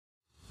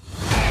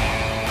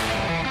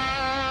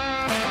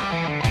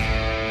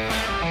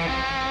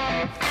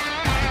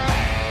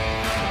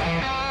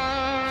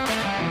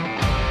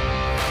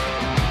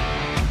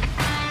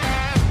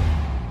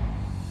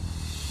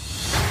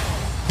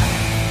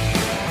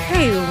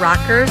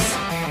rockers.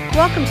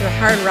 Welcome to the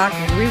Hard Rock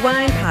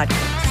Rewind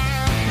Podcast,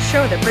 the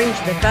show that brings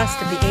you the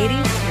best of the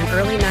 80s and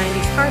early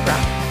 90s hard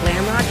rock,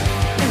 glam rock,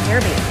 and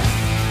hair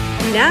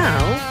band. Now,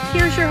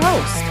 here's your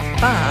host,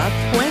 Bob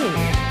Quain.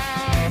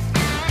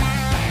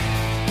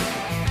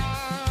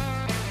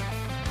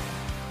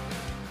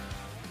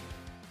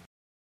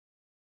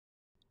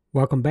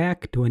 Welcome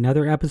back to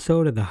another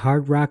episode of the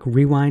Hard Rock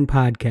Rewind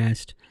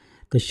Podcast,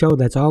 the show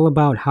that's all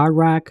about hard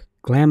rock,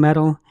 glam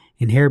metal,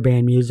 and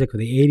hairband music of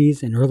the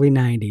 80s and early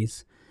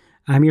 90s.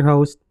 I'm your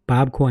host,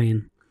 Bob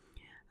Quain.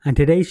 On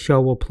today's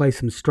show, we'll play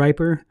some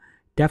Stryper,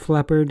 Def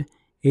Leppard,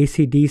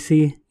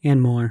 AC/DC,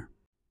 and more.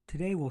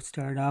 Today we'll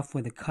start off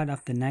with a cut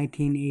off the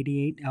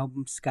 1988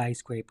 album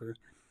Skyscraper,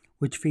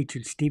 which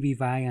featured Stevie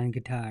Vai on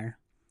guitar.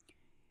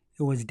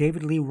 It was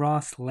David Lee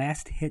Roth's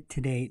last hit to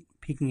date,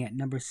 peaking at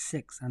number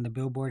 6 on the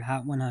Billboard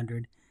Hot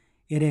 100.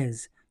 It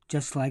is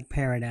Just Like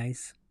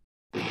Paradise.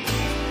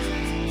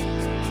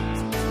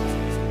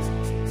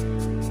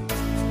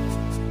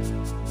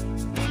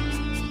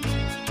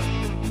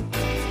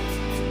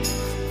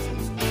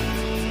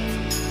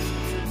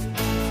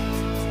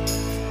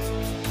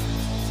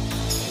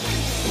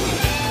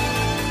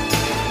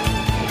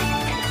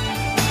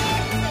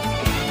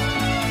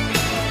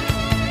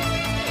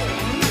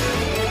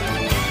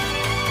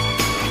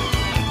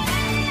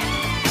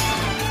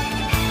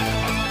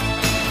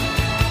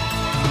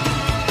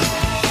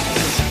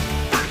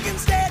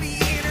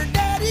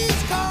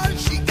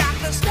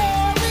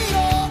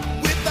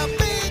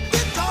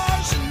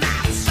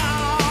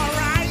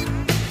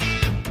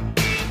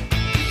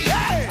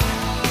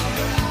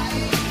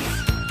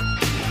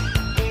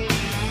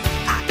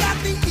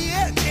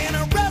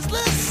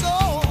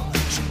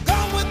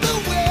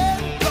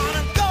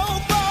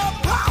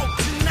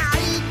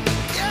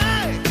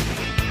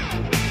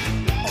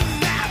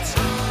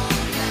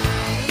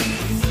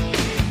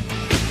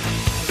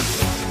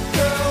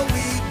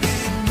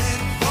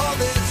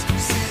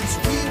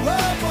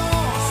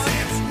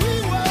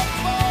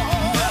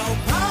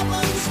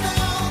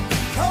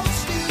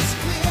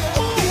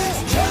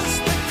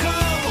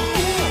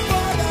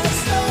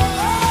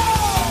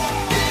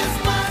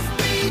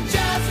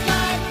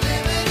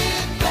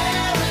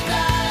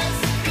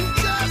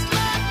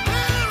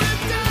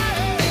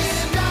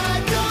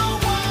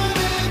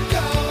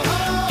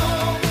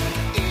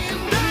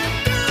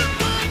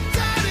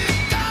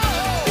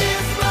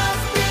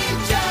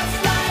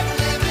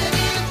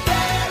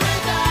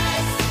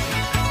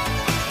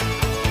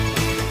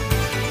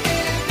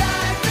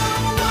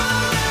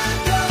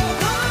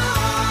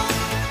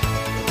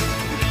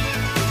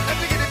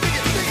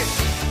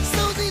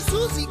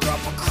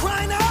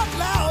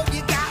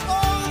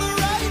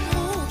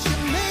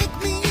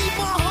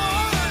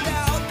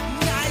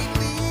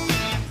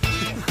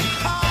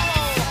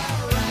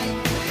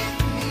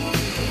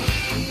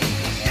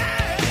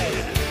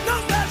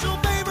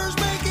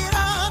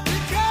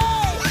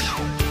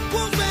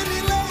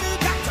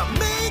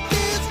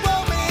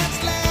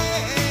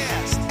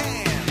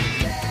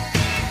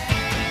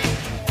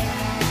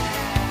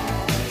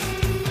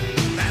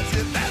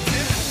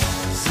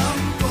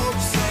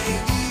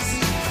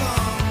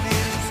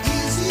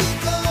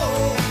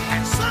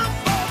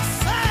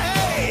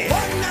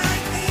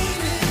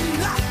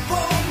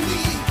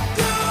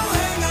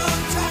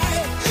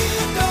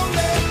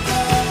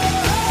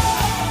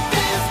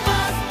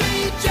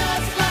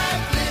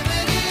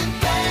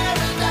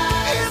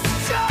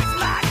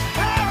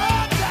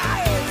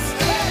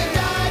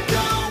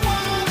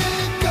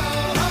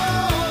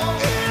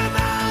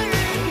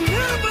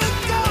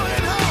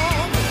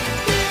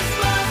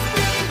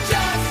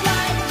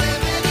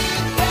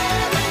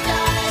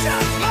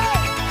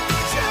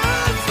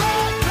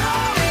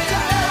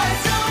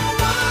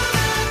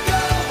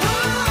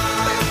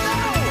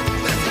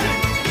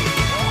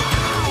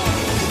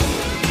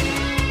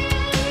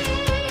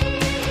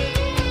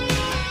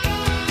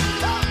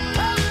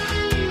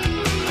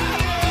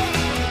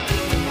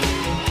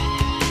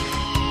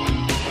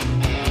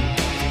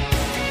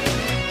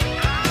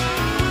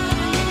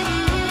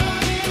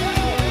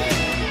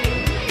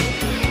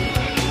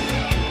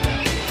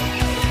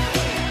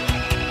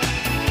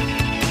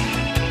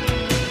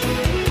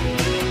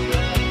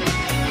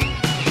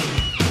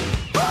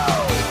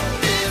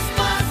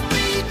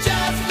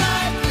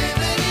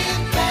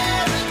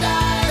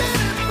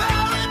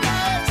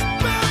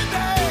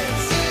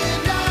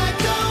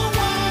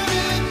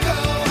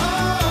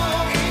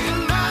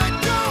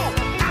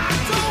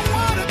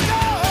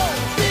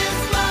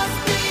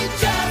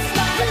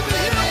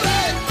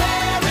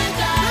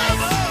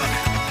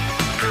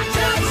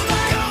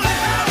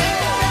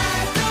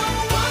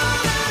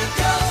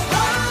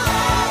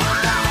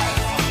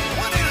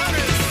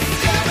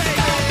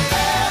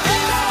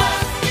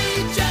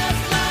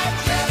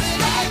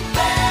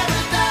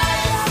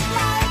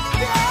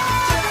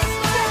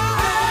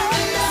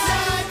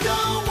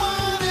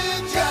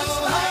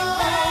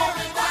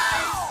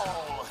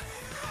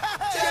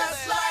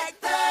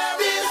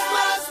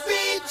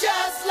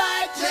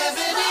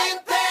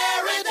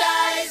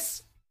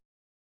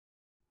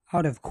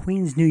 Out of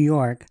Queens, New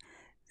York,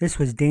 This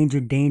was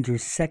Danger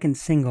Danger's second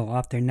single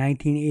off their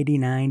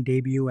 1989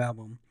 debut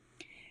album.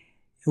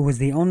 It was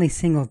the only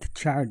single to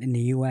chart in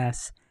the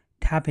US,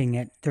 topping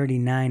at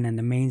 39 on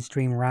the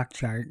mainstream rock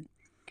chart.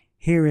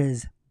 Here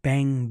is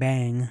Bang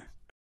Bang.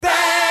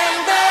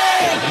 Bang Bang!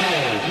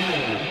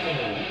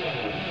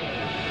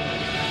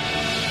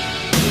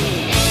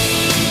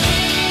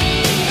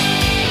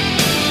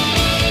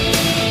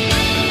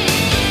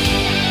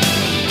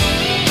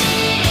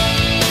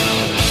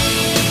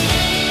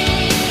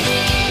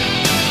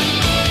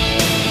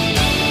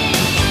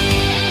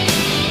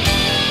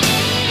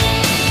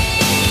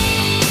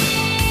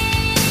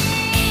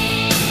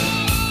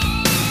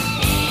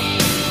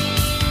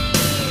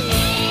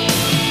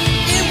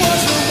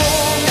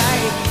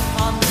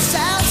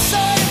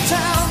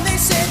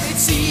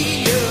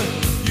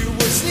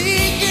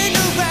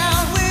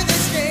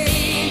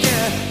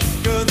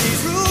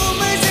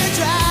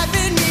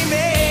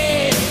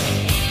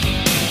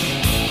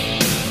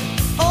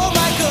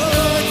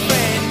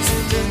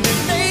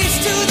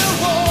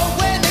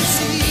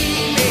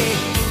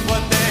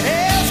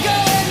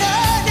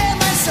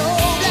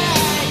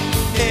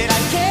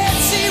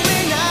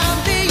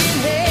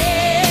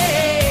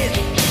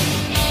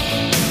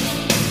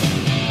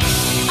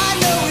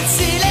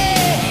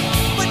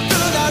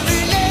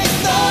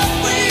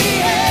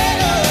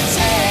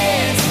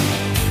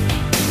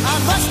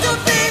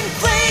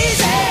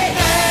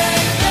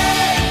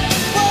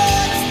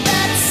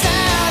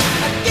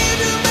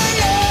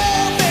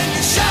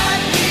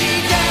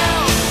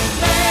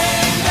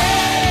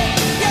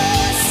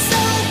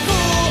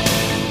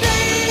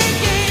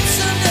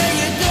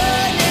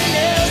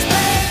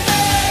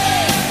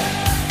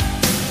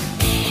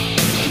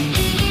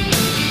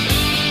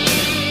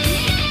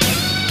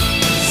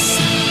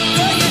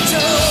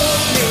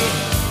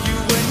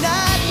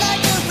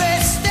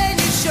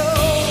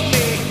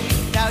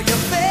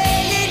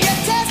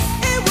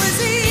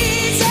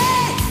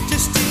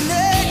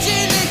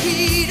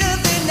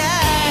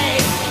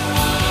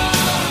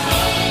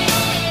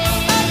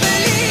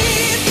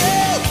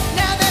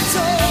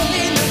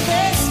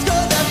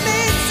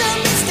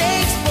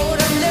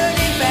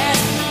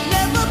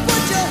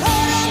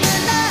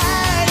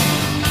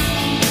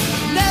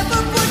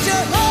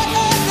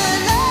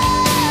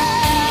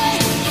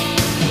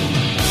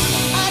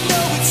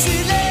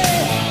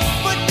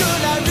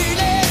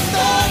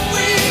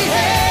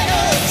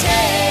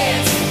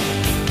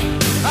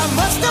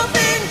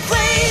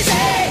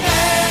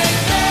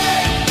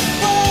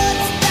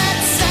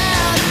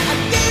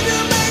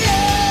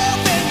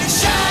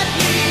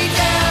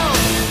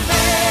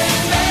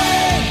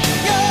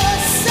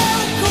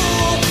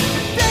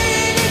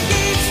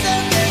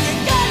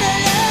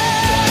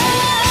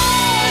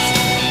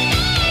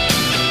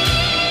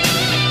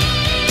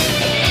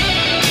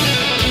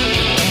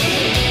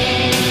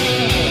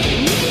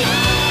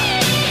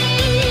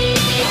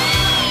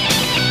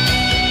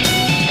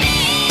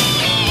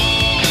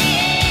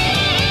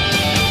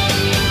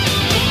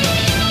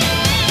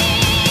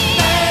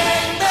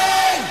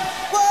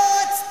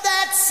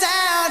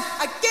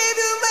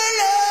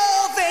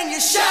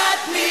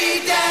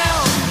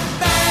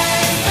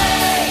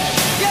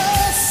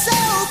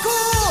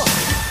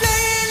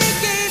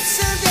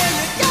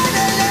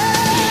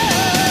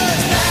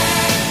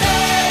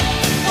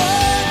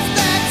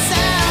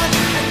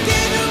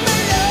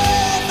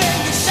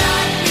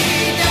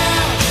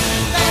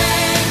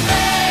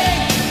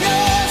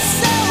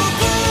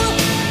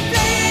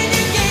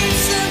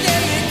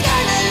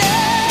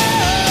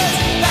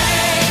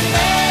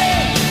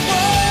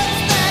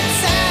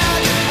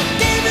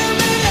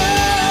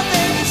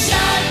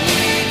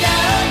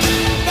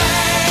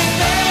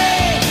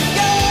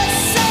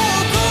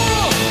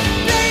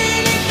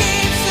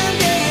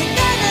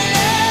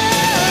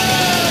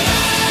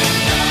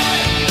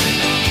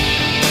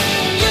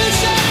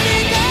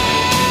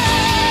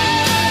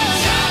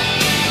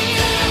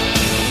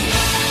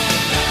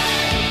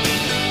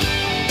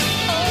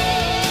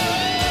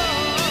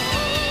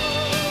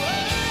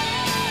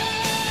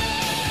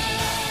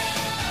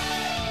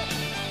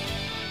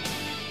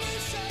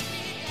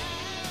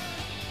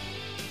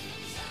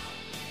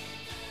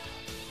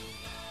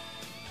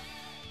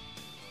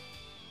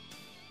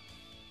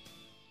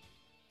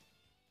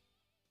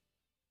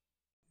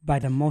 By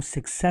the most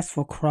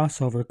successful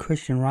crossover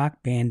Christian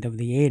rock band of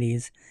the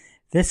 80s,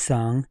 this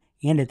song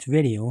and its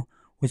video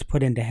was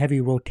put into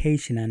heavy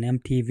rotation on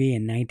MTV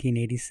in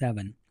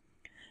 1987.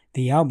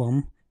 The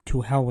album,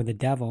 To Hell with the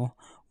Devil,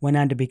 went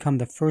on to become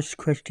the first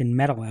Christian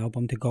metal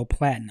album to go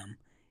platinum.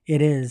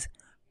 It is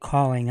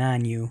Calling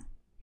on You.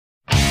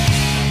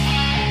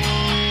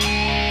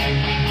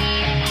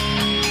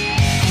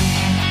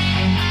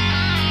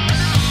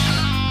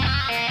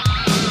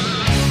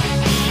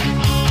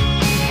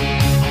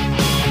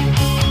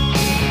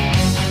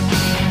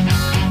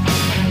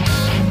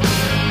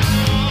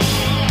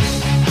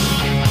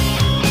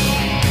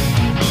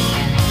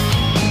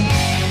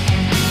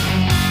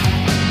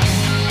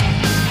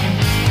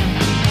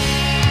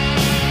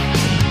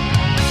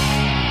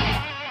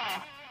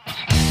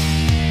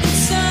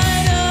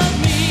 Inside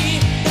of me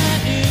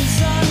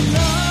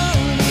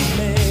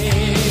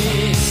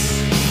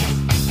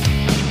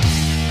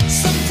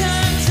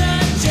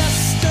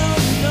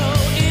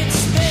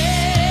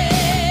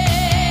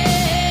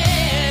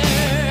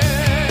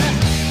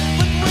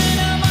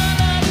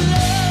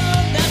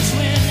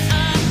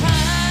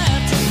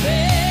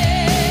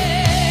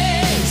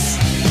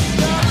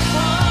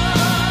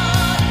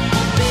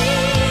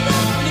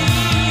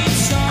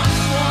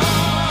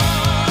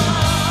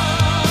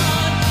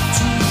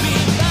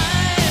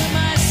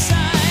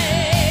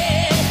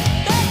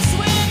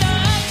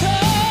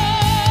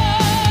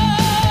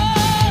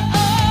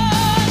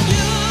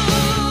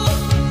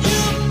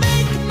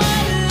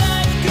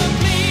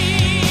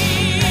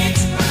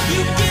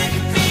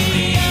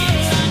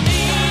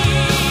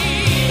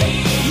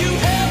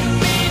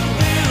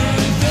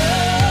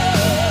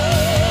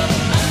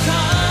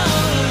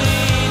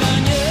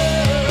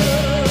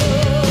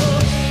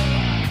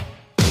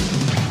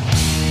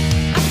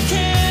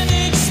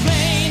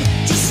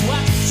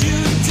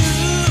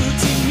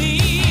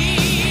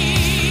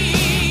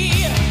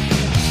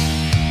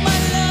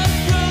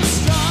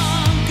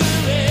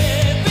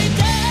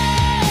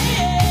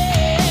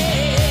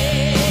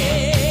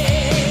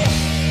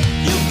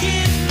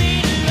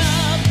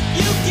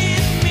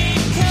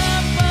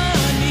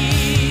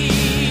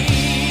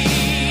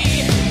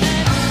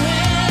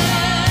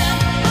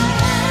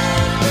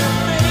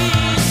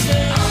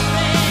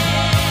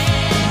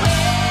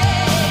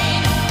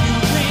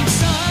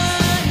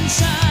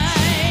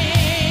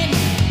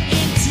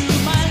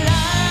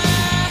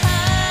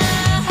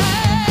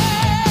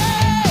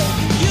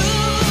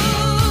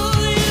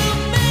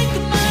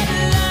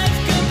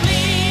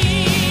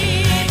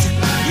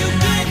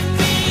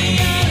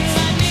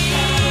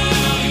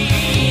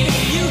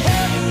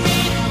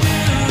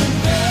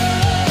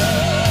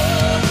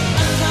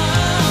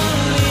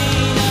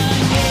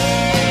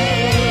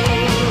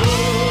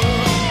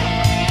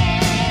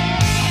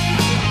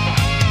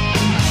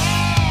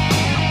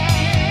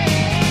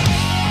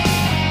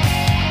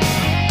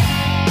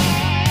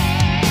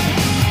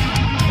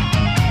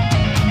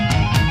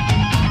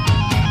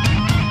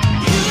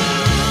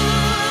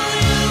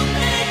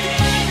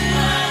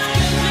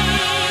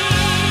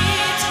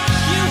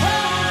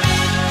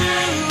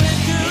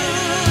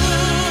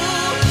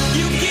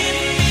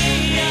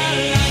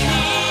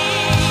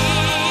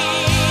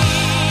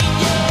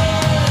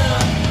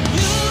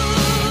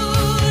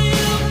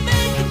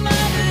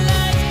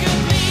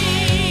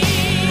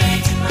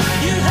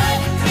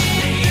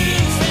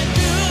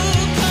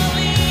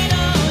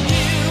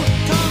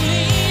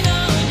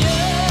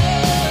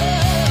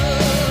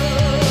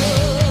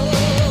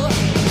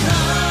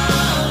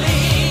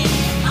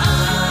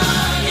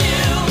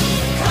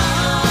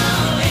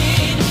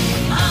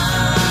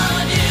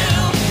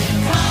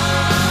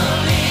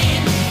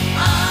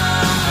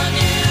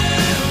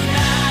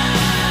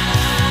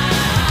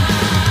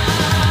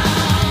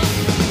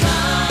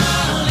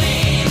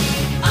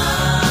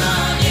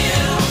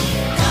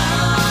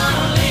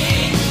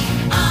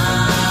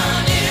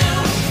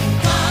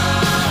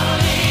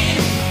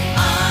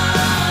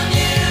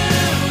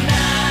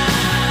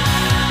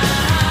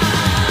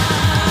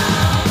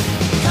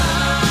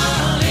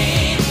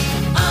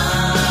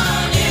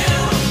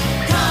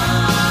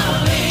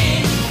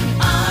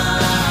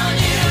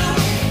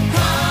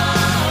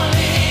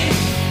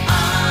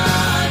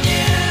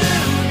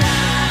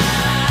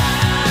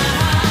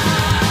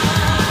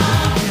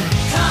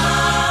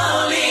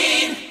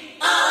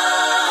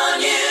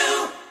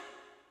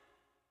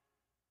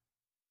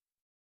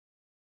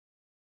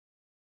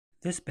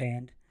This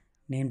band,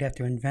 named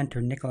after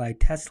inventor Nikolai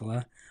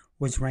Tesla,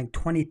 was ranked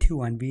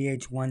 22 on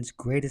VH1's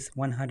Greatest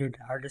 100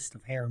 Artists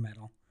of Hair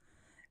Metal.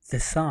 The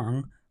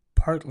song,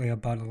 partly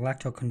about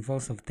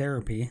electroconvulsive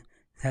therapy,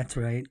 that's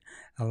right,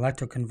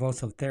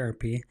 electroconvulsive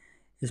therapy,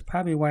 is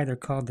probably why they're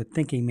called the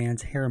Thinking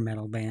Man's Hair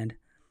Metal Band.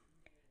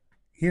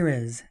 Here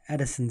is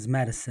Edison's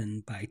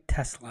Medicine by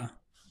Tesla.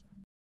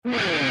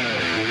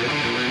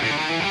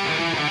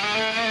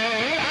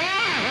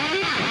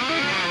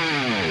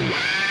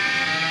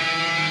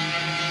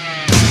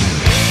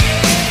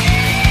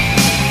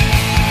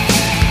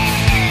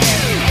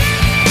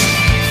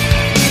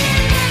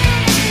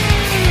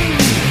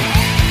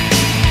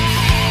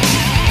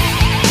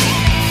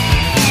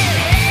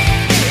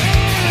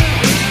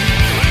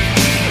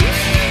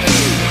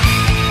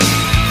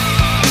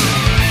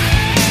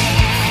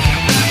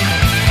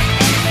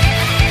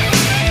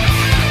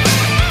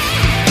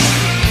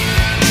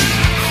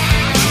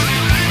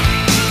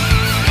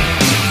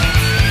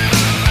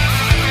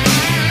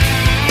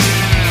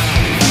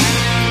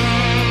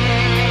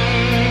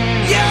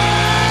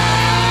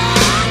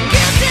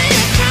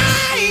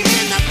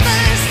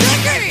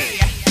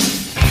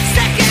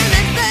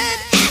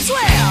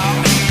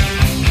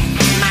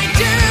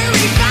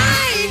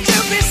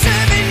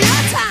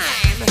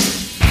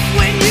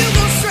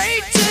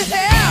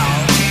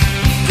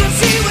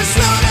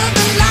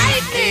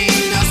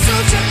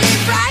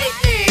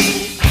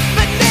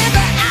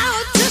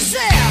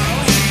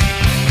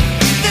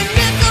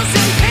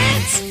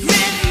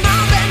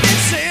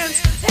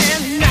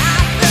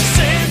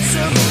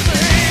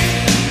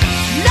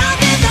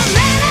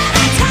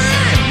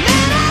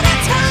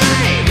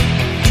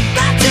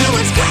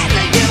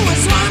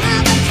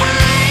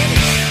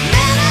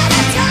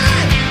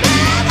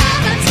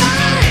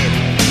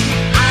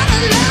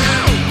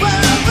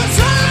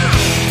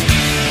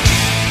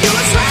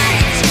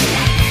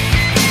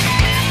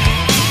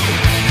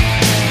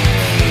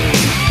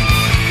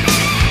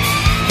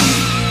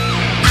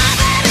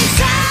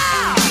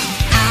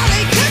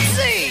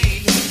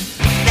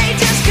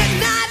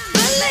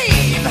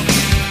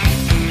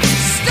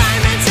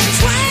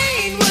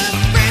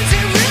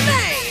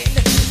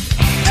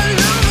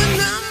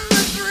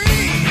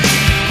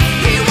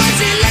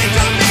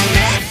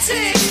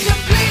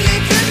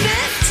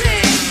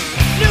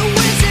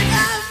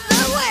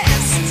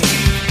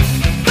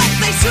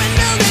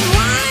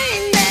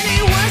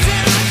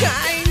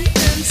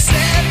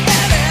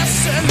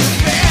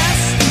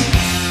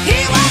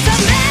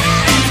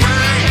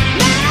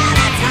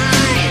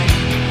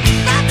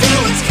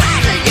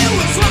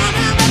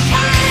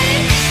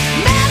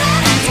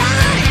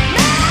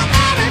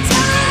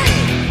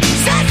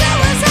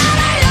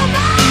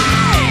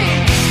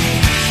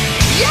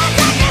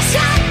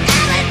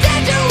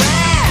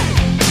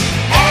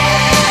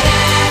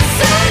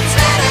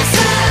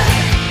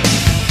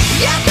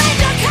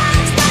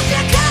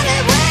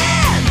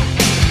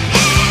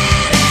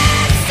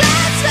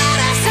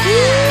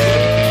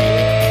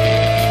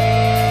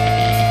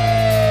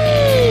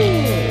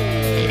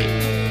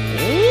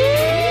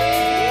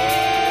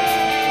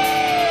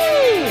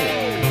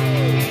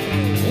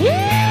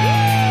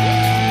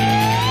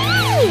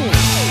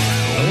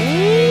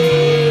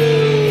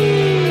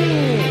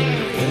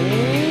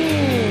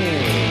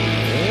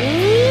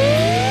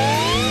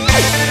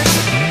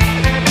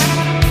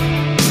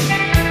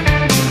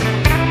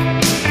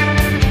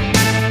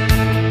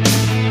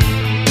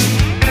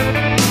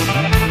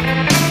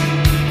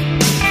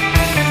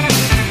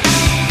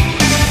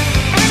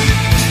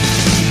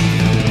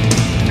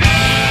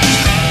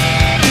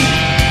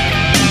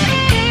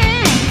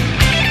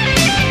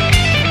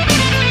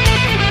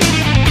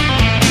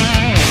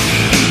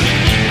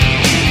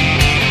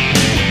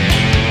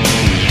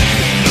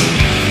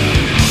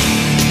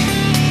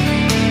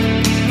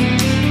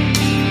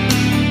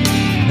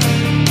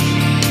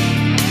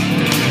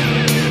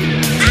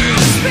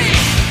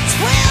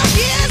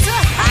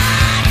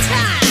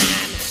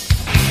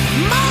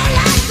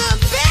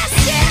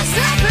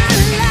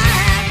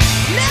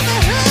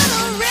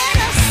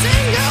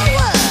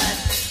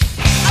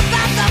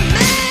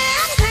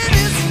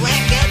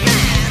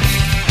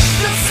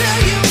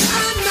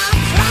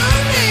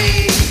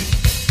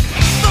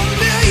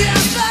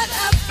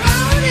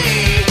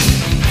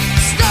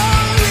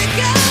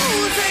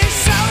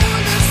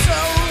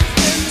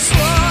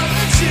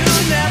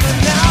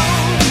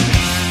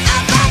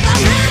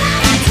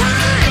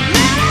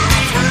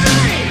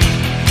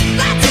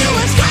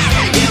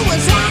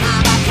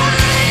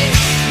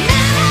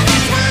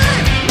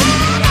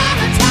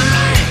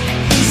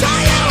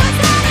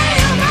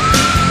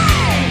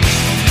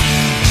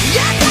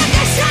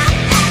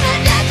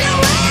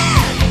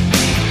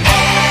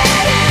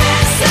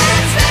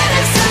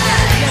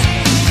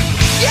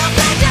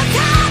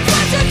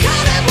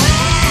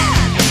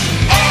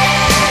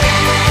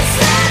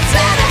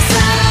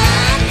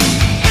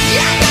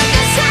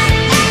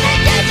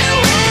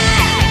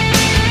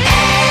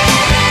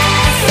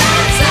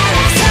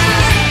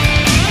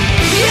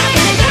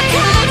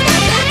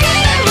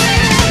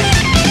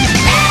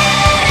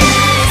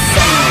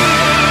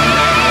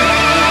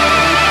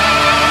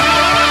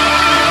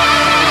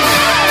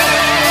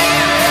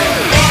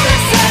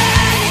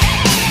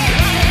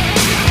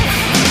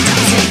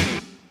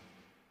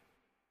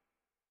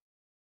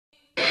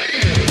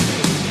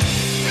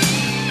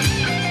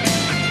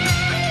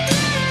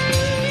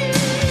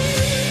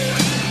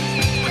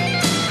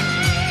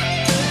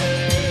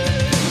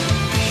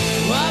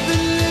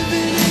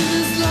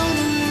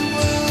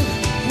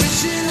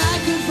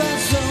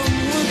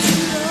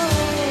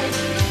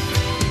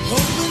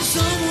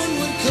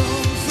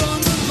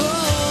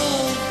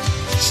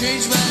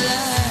 changed my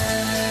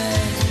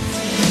life.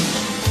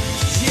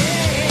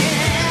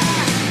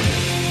 Yeah,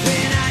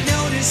 when I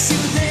noticed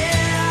you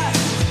there,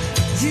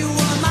 you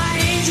were my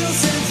angel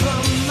sent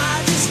from my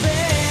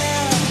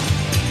despair.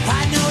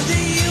 I know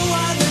that you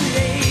are the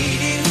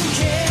lady who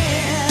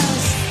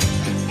cares.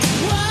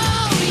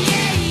 Whoa,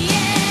 yeah,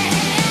 yeah,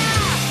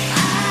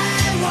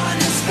 I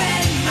wanna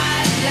spend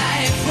my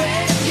life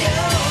with you.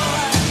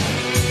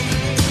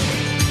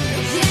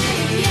 Yeah,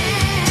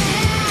 yeah,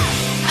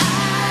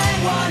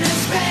 I wanna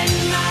spend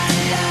my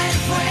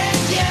life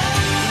with you.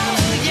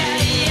 Yeah,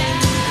 yeah,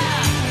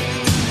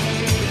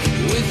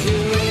 with you.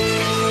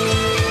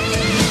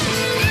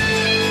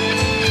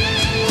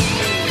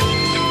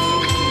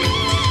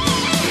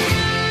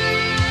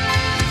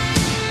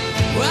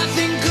 I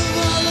think of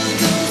all of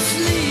those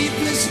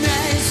sleepless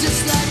nights,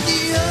 just like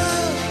the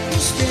earth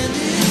was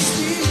standing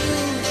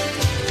still.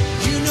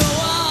 You know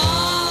I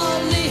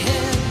hardly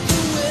had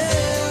the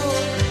will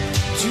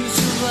to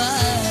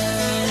survive.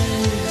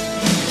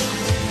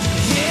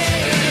 Yeah,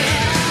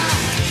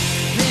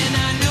 then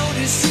I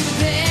noticed you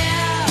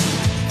there.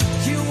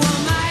 You were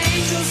my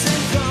angel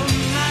sent from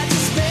my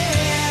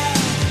despair.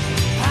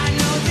 I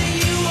know that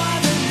you are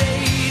the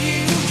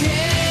lady who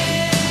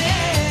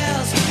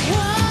cares.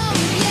 Whoa,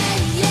 yeah,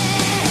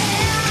 yeah,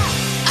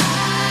 I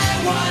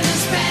wanna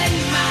spend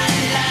my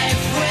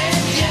life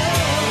with you.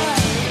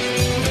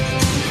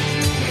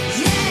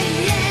 Yeah,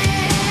 yeah,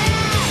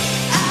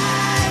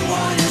 I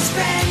wanna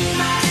spend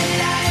my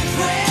life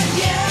with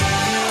you,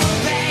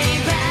 baby.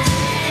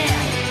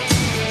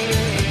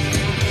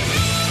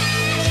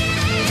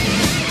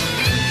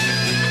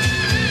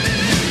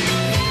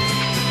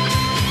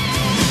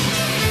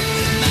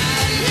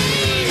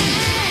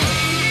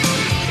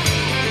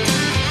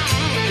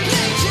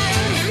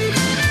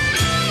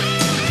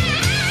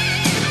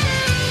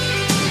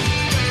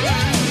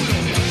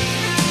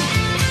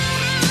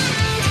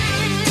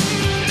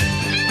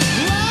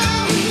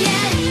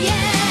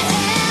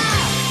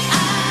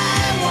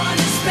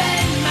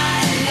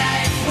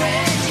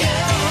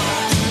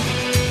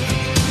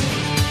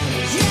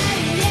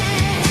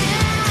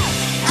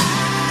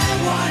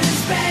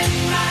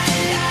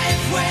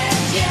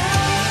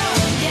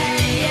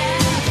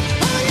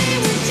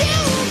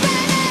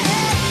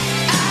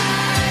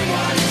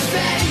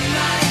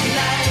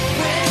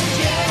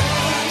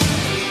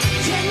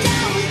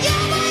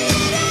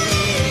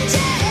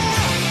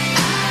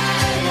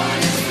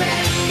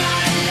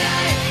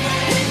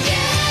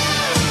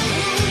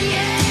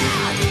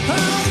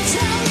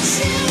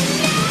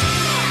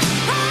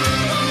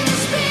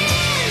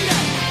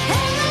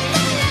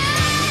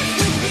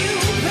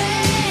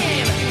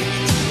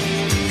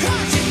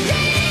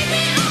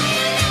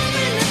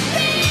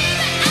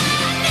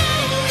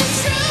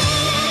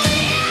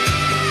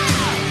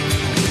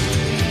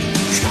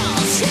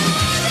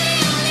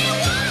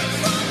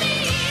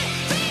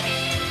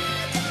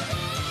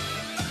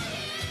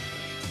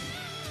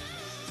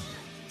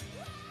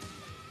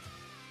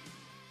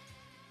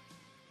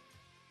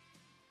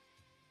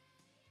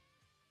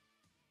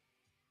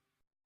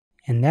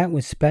 And that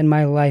was Spend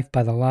My Life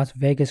by the Las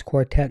Vegas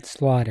quartet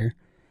Slaughter,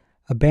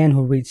 a band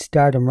who reached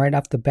stardom right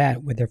off the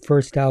bat with their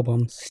first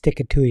album, Stick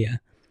It To Ya.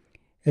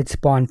 It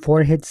spawned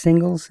 4 hit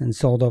singles and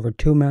sold over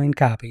 2 million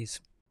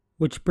copies.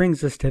 Which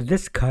brings us to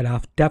this cut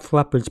off Def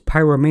Leppard's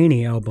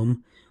Pyromania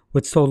album,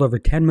 which sold over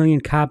 10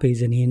 million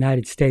copies in the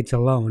United States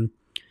alone.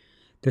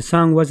 The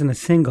song wasn't a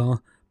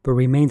single, but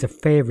remains a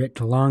favorite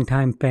to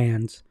longtime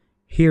fans.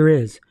 Here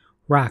is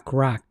Rock,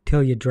 Rock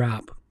Till You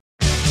Drop.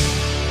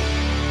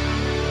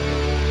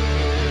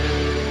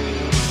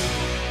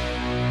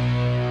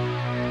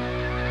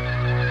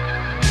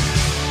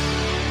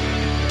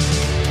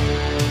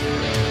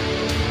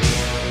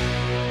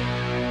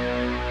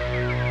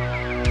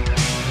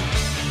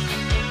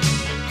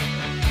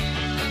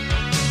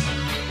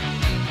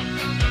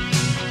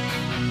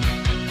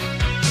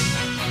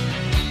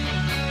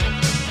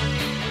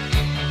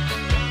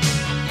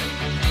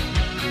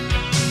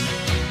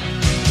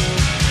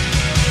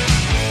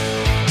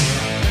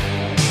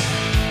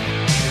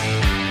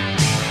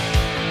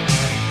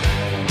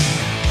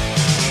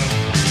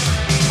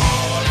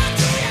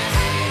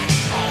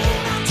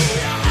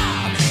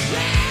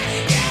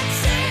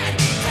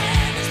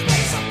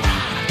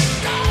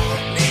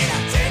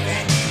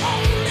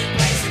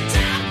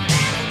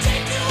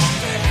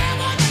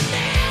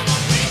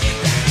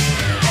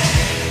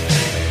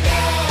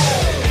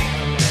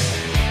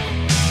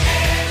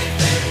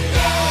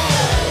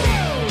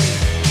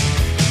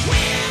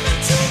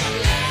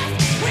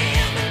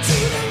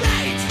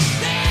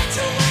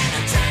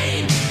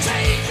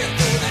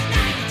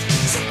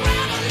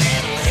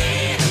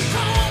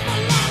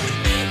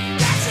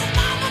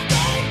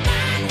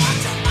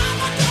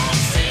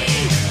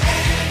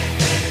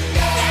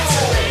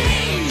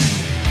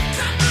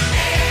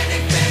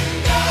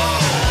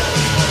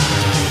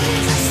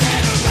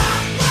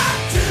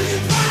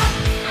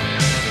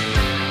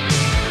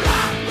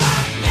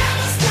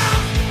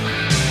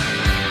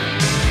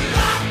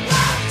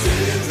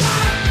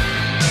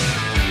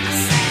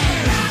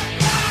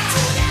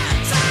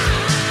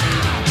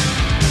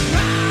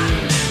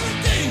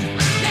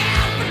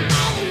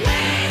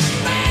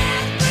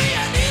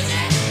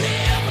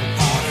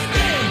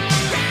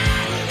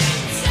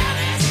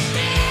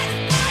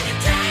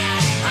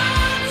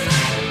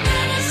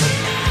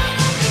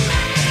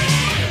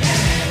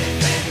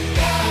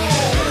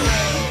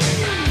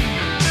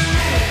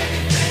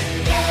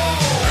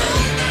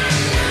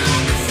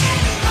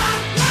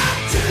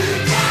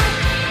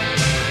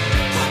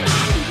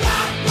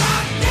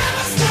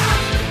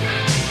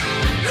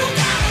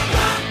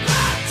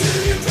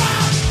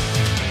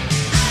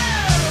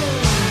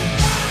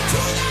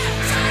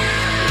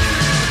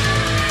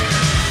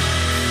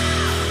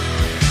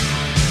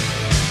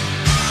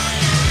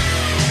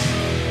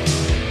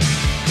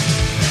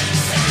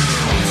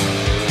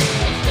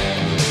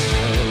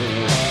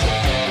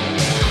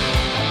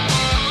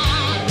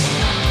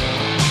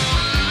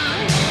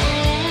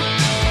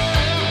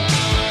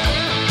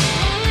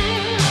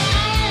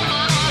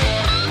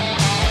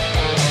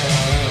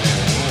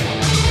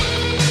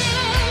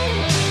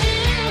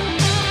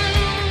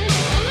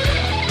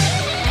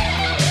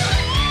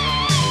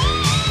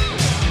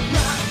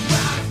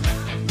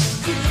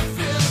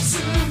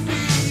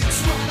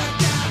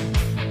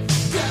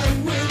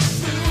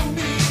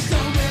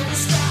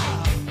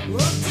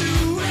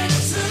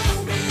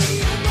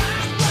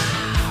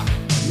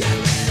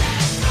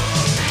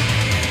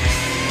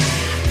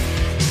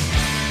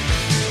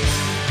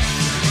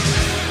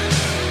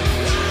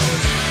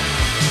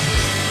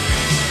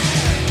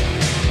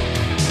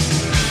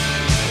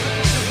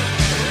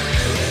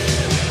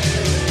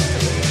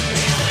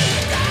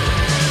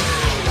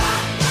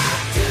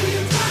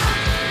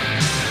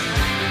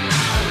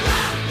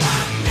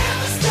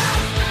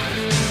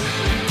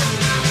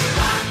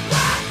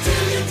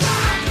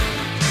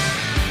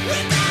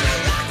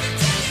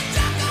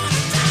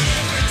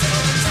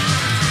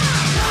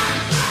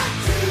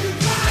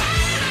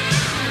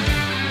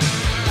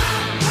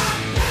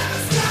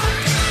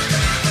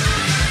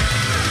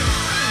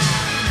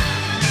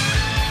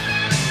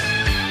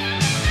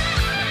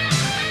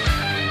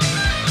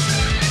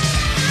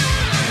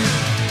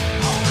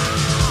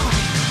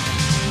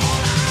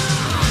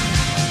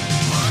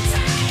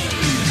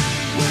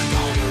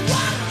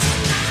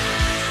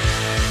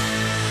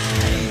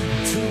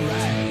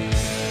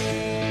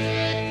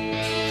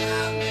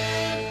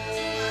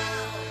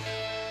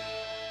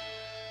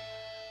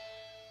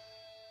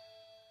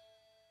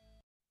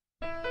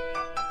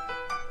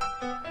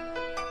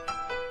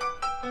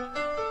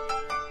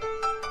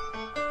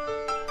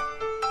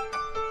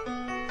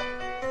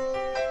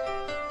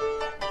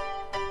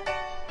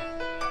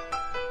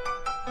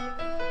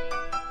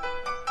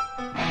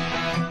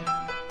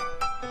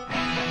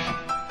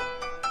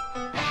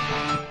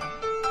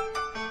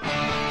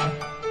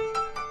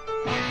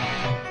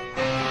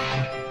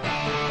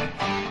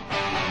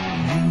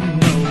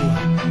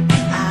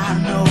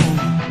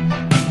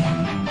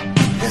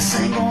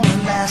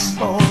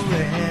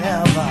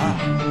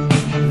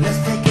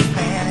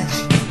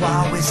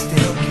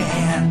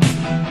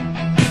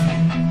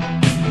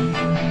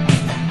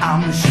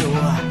 I'm sure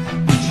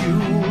that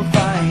you'll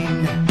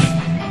find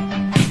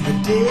the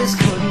days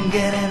couldn't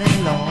get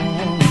any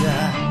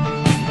longer.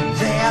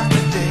 Day after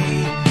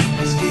day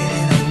is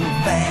getting old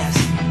fast.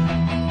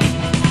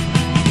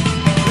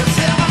 Let's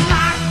have a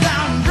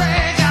knockdown,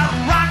 drag out,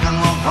 rock and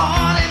roll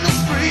party in the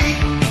street.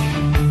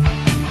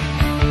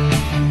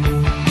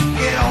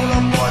 Get all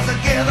the boys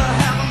together,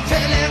 have them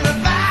tell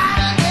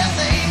everybody that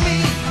they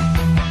meet.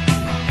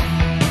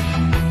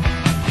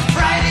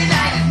 Friday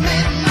night at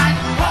midnight,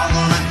 we're all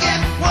gonna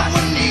get what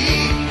we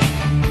need.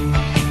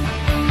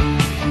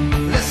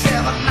 Let's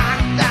have a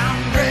knockdown,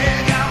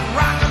 drag out,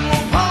 rock and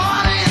roll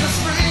party in the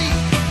street.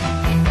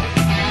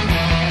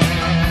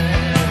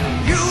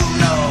 You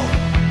know,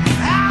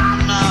 I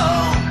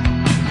know,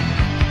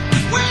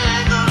 we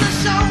ain't gonna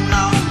show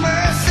no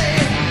mercy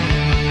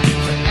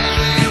to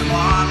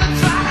anyone that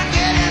try to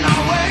get in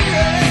our way.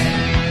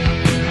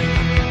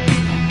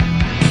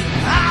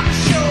 I'm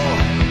sure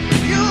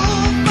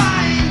you'll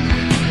find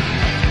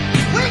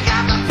we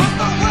got to put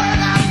the word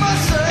out for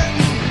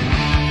certain.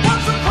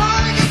 Once the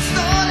party gets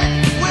started,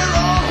 we're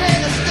all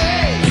here to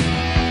stay.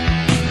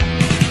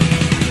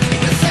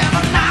 Let's have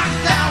a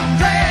knockdown,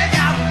 drag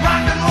out,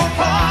 rock and roll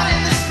party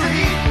in the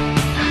street.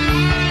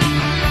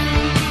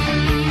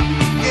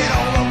 Get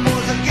all the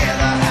boys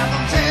together, have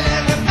them tell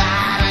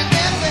everybody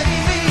that they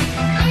meet.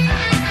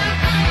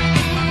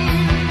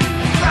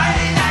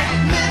 Friday night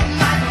at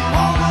midnight, we're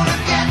all gonna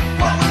get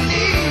what we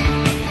need.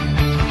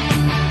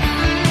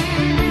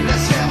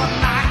 Let's have a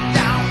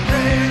knockdown,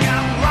 drag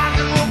out, rock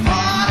and roll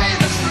party in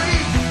the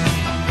street.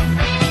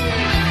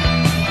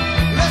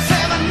 Let's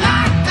have a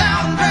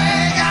knockdown,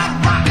 drag out,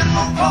 rock and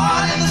roll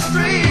party in the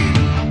street.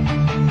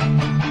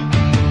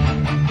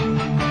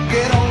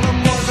 Get all the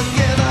boys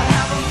together,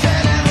 have them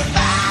tell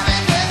everybody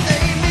that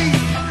they meet.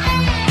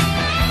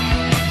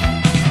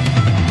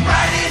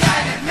 Friday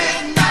night at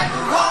midnight,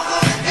 we're all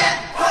gonna get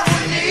what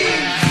we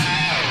need.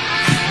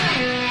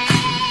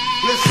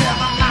 Let's have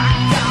a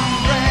knockdown,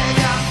 drag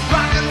out,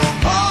 rock and roll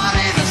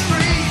party in the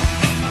street.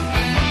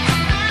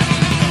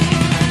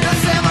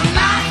 Let's have a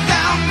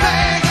knockdown,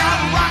 drag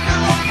out, rock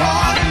and roll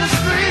party in the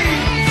street.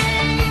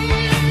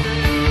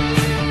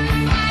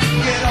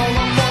 Get all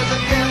the boys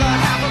together,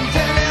 have them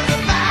tell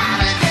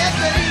everybody that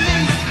they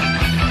meet.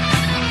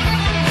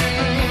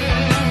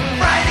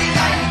 Friday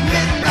night at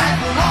midnight,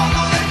 we're all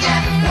gonna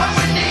get what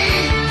we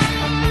need.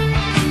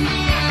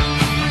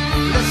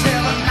 Let's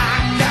have a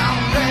knockdown,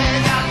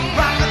 drag out,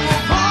 rock and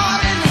roll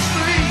party in the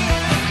street.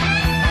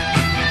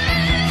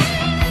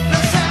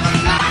 Let's have a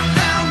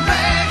knockdown,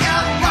 drag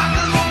out, rock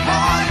and roll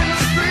party in the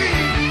street.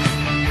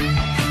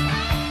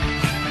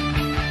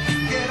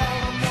 Get all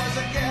the boys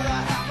together,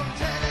 have them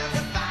tell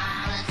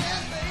everybody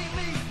that they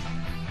meet.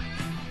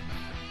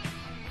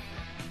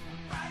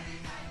 Friday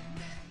night at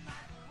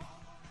midnight, we're all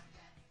gonna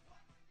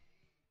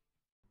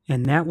get.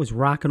 And that was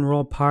Rock and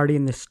Roll Party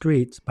in the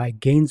Streets by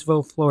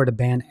Gainesville, Florida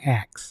band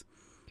Axe.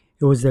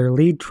 It was their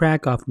lead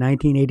track off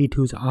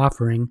 1982's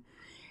Offering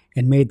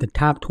and made the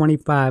top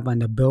 25 on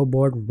the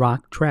Billboard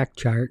Rock Track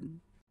chart.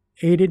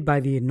 Aided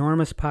by the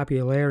enormous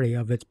popularity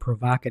of its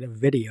provocative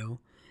video,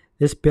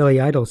 this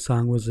Billy Idol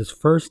song was his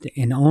first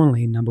and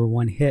only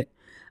 #1 hit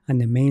on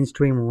the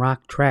mainstream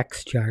rock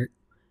tracks chart.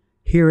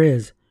 Here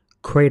is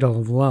Cradle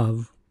of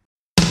Love.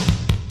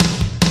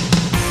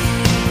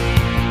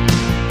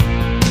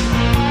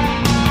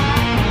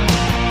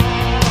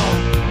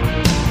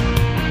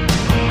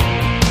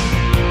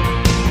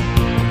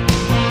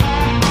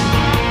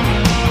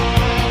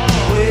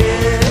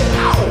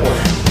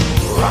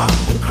 Rock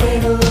the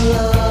cradle of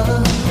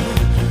love,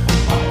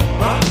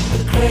 rock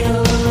the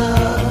cradle of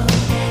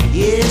love,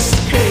 yes,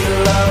 the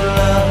cradle of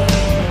love.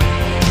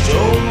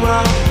 Don't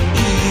rock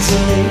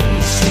easily,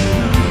 it's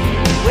true.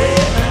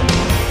 Well,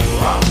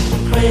 rock the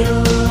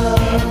cradle of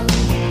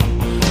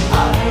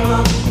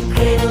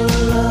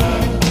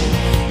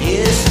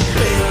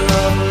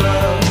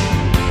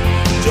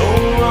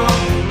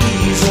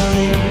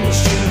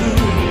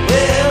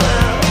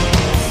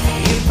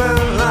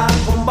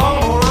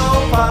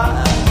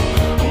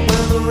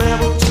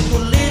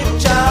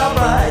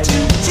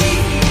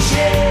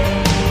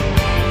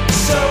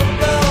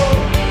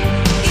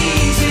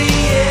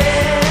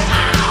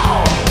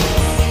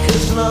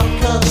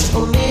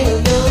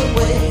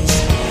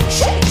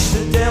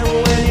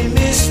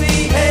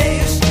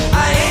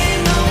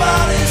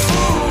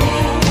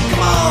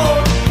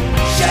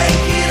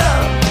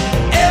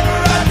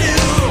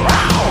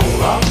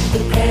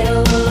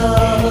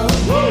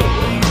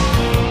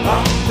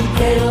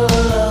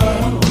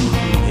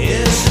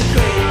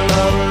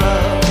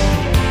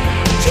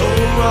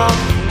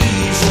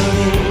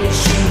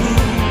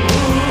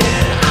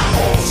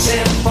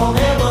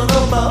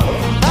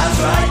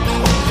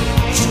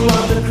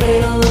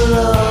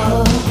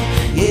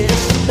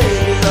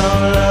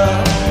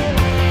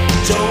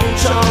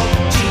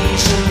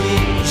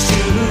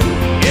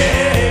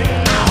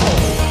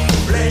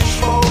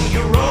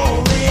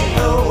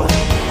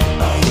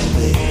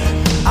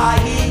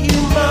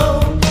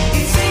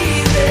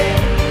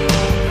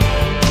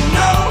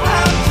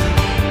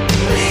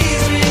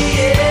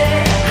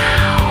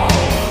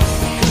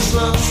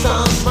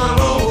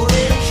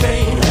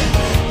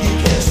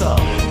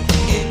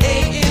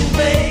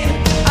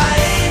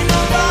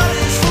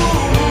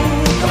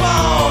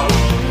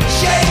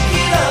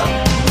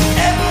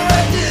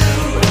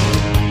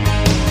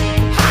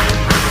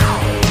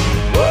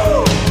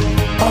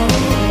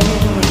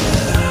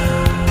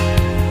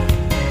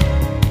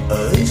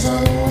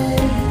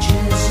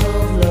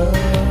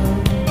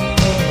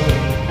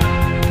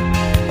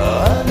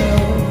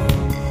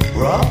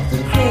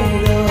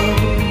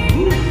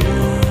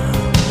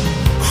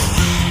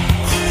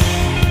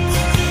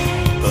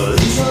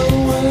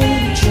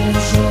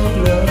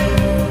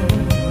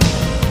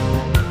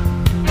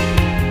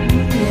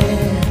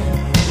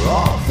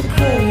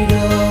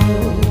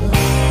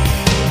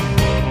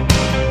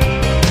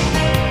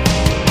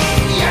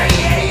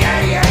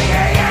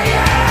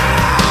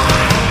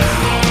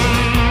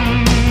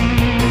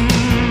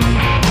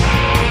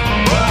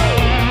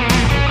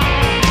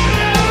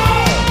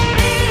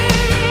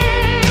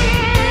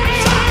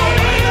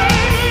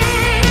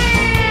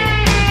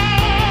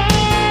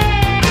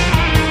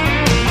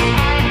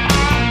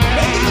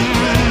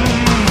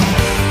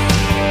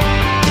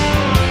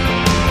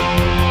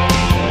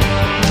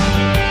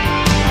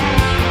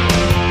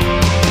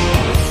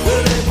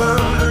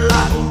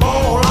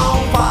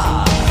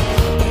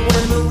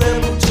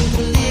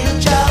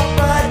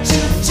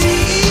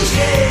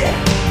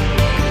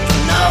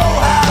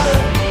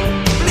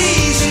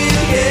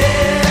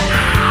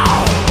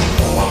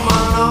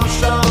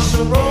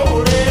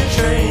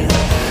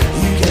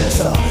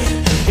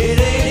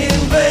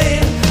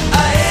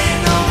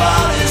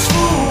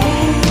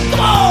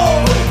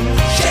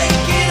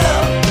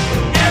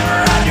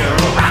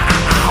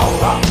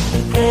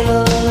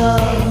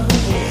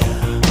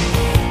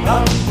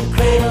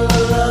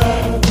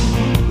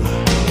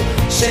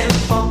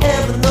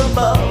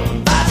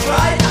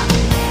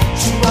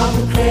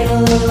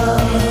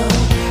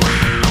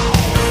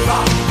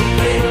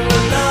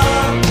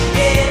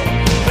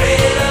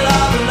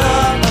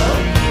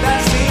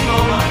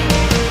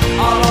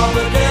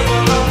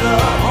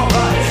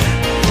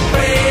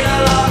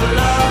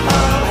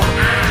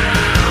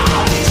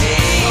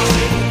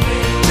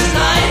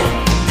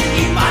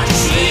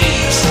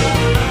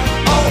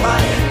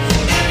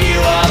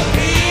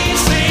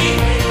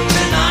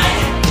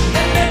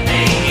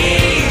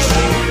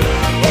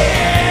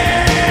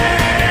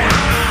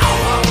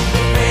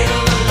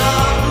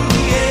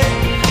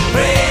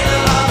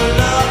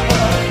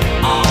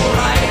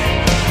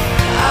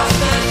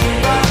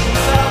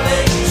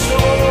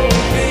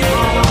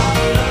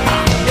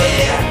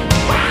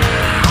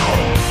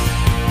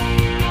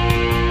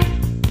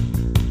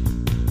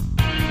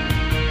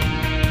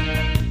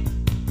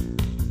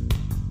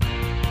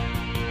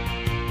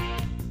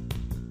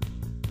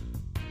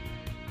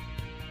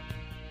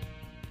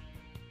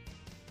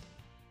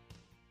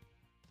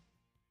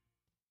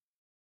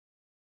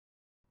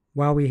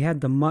While we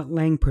had the Mutt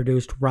Lange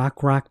produced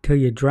Rock Rock Till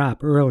You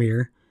Drop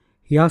earlier,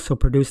 he also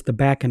produced the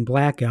Back in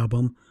Black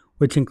album,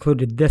 which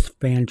included this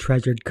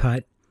fan-treasured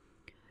cut.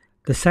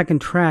 The second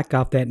track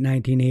off that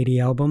 1980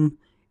 album,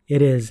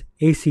 it is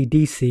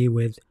AC/DC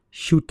with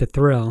Shoot to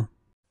Thrill.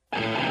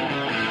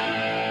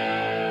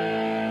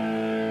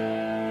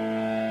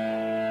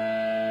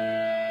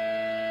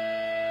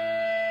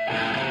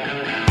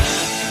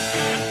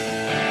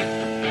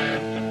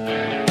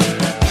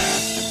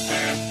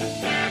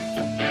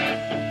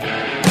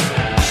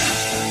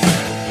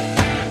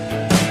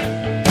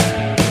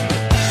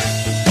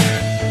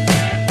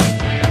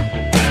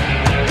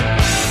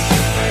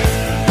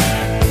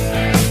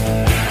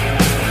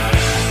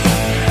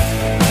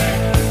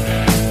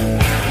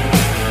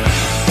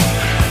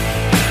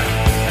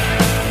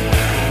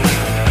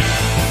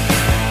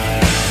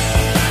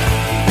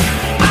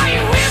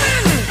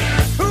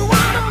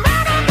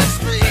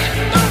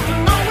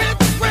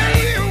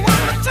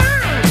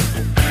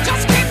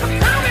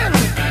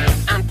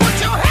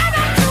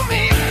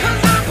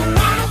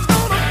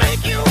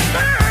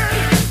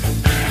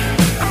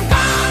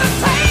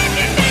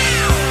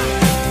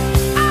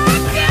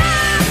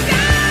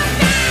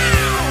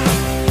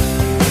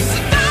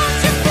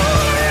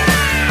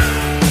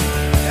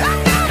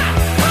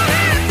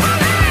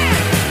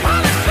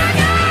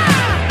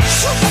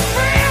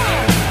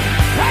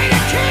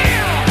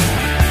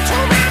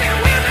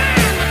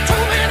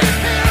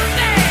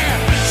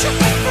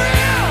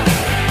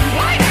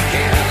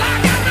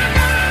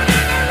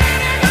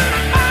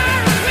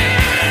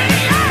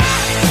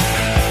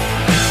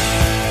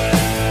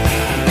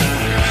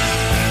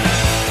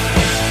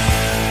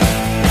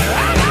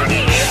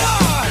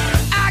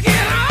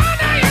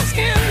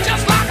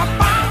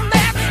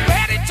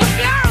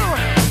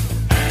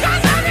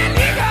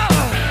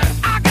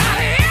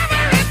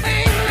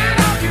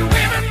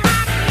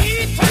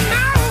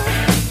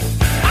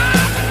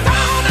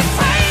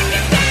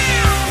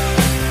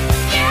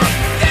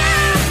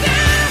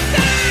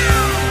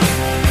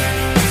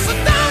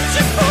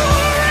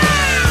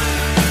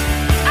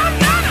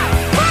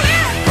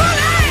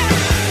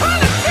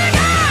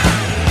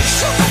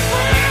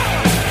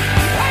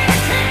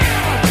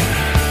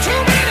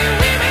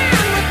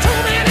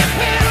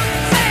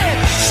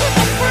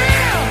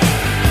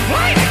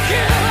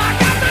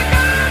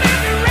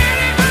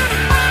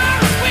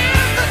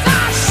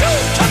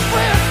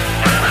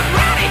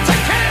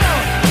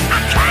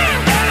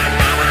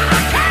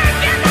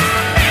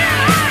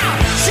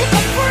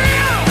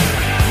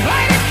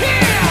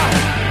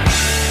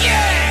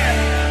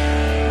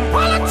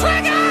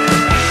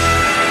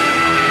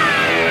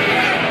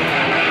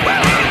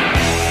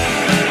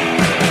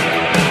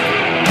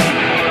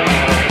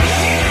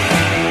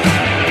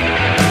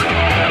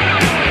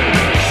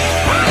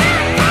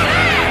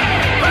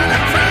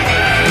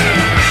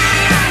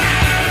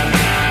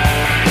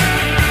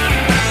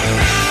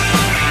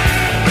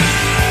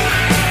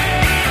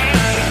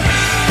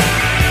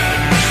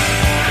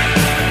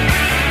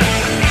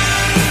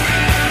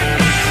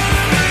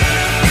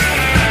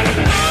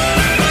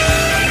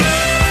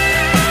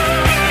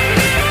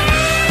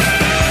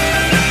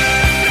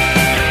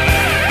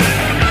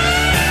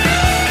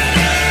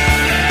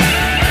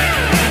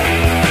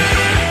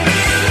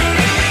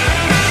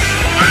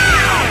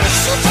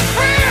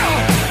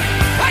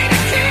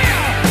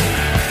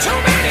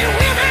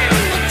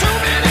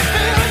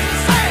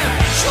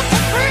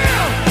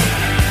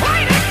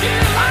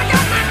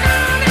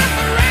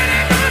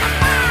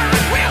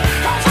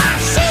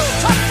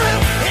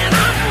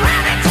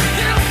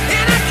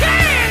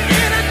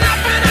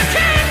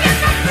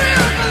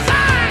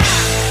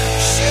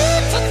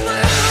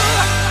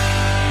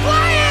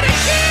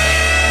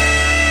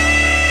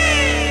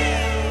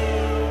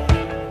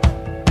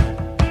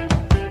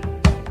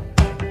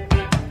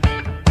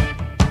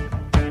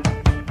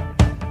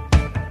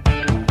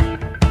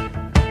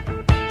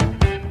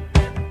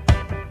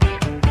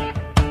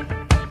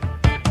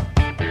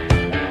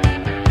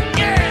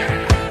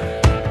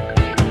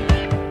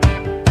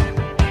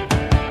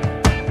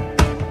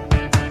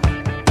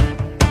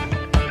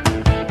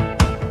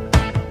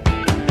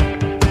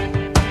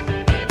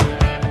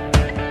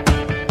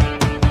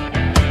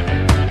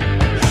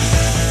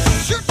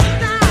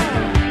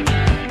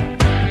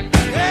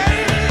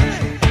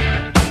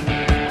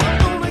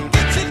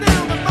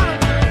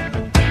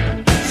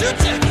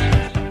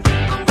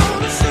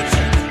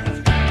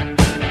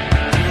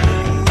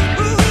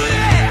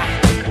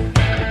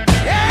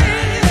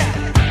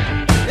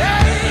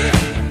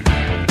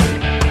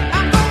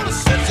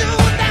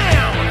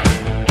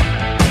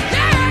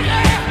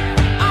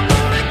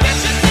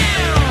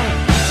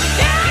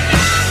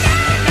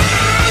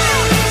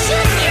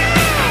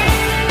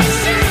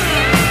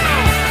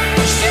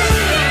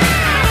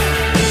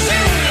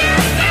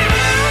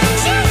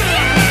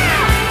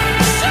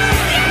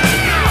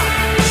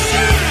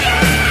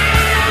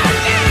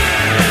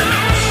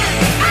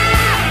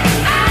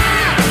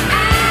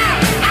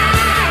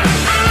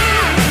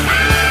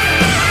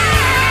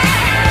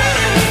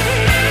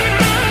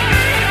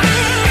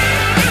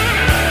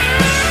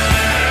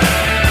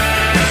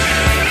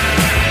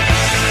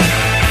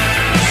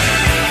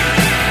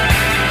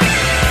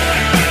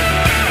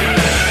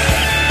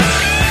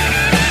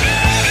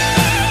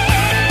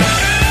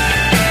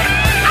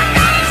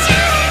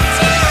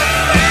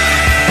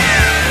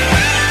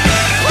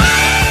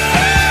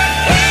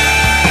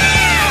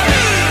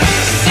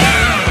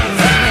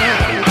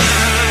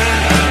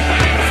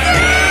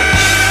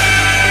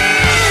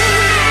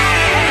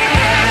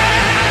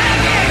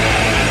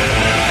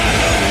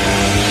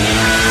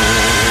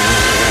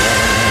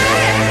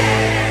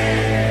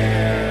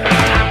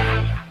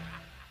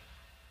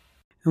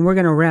 And we're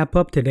going to wrap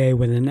up today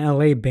with an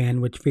LA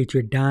band which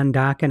featured Don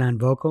Dokken on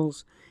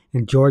vocals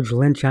and George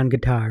Lynch on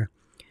guitar.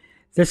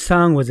 This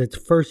song was its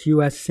first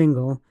U.S.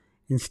 single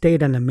and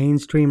stayed on the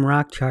mainstream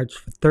rock charts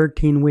for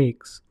 13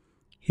 weeks.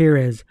 Here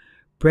is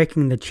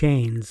Breaking the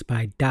Chains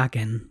by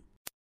Dokken.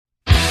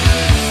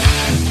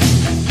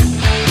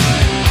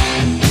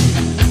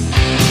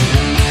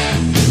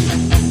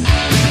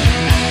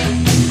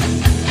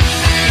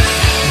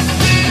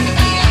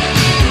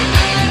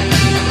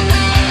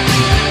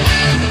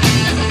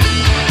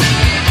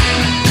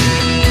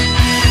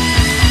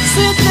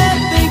 Sit there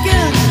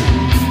thinking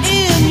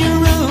in your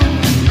room.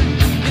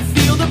 You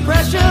feel the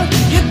pressure,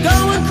 you're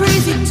going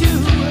crazy too.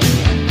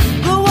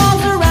 The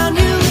walls around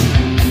you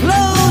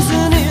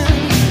closing in.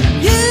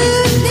 You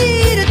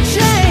need a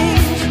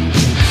change.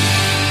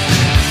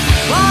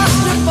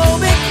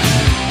 Claustrophobic,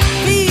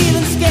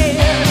 feeling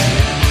scared.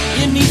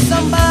 You need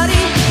somebody,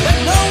 but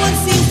no one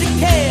seems to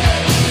care.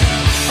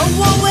 A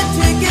one-way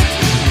ticket,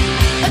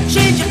 a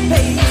change of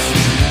pace.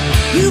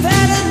 You've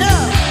had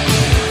enough.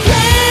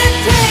 Can't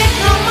take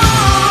no more.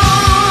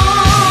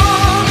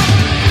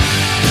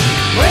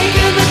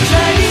 Breaking the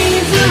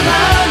chains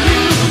around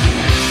you.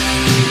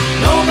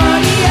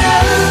 Nobody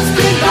else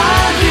can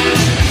find you.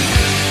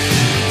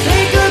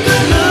 Take a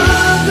good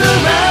look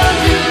around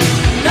you.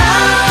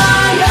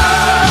 Now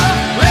you're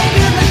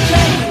breaking the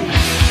chains.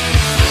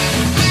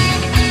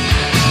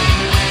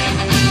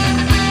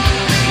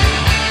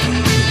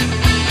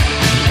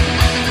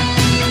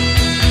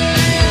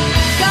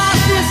 Got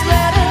this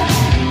letter,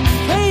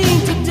 came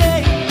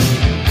today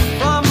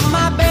from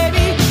my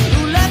baby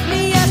who left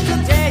me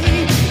yesterday.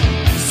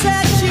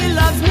 Said she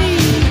loves me,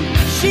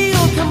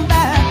 she'll come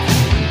back.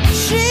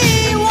 She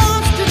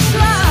wants to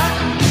try.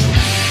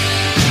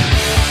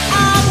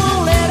 I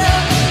won't let her,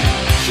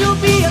 she'll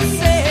be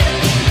upset.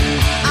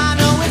 I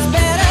know it's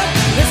better,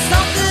 there's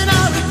something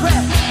I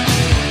regret.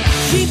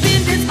 She's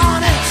been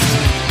dishonest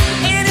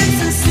and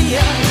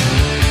insincere.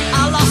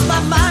 I lost my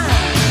mind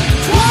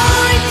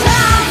 20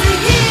 times a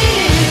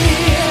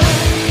year.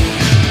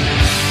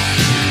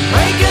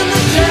 Breaking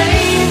the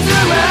chains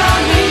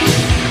around me.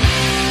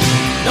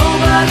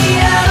 Nobody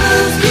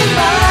else can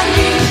find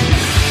me.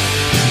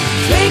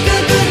 Take a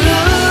good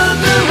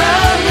look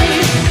around me.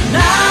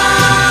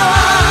 Now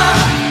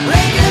I'm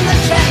breaking the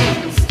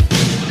chains.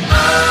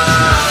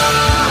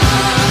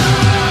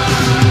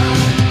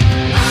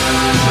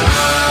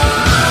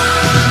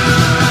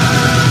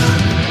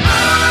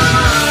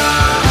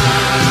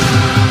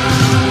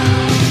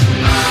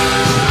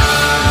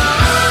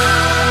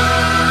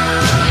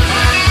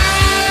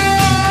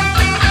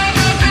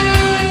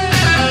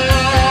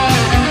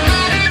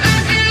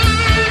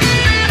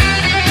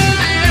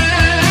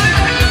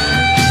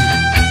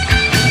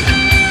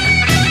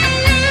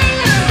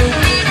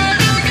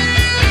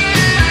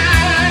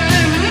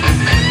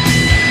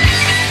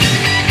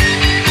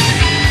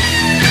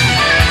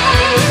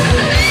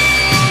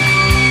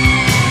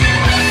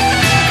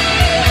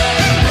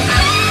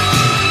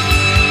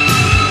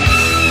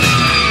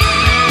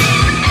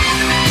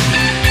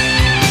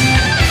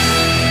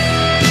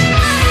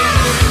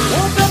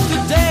 Woke up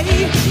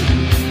today,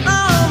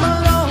 I'm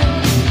alone.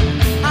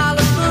 I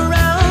look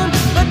around,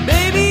 but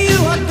baby you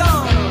are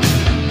gone.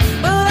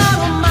 But I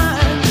don't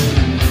mind,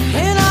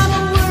 and I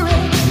don't worry,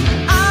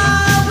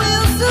 I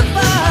will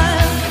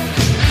survive.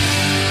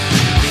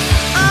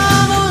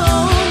 I'm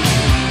alone,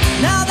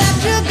 now that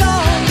you're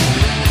gone.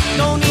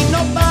 Don't need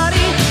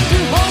nobody to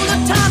hold the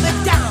topic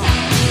down.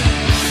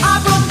 I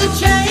broke the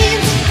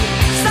chains,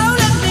 so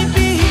let me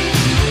be.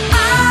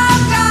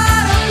 I've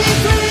gotta be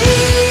free.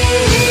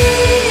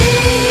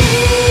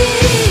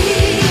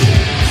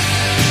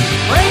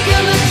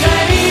 Breaking the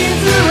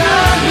chains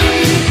around me.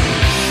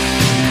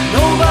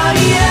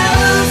 Nobody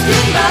else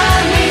can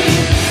find me.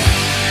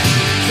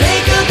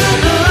 Take a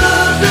good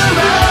look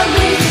around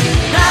me.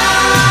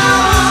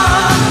 Now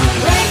I'm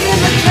breaking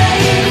the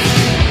chains.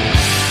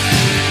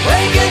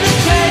 Breaking the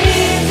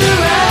chains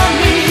around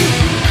me.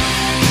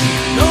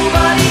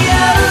 Nobody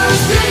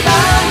else can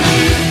find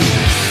me.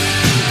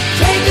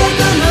 Take a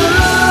good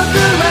look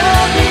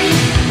around me.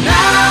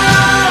 Now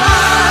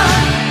I'm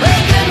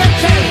breaking the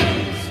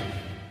chains.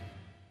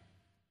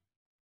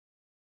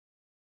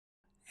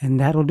 And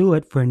that'll do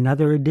it for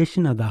another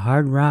edition of the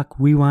Hard Rock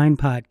Rewind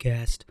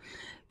podcast.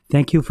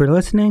 Thank you for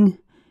listening,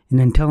 and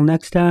until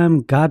next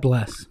time, God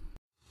bless.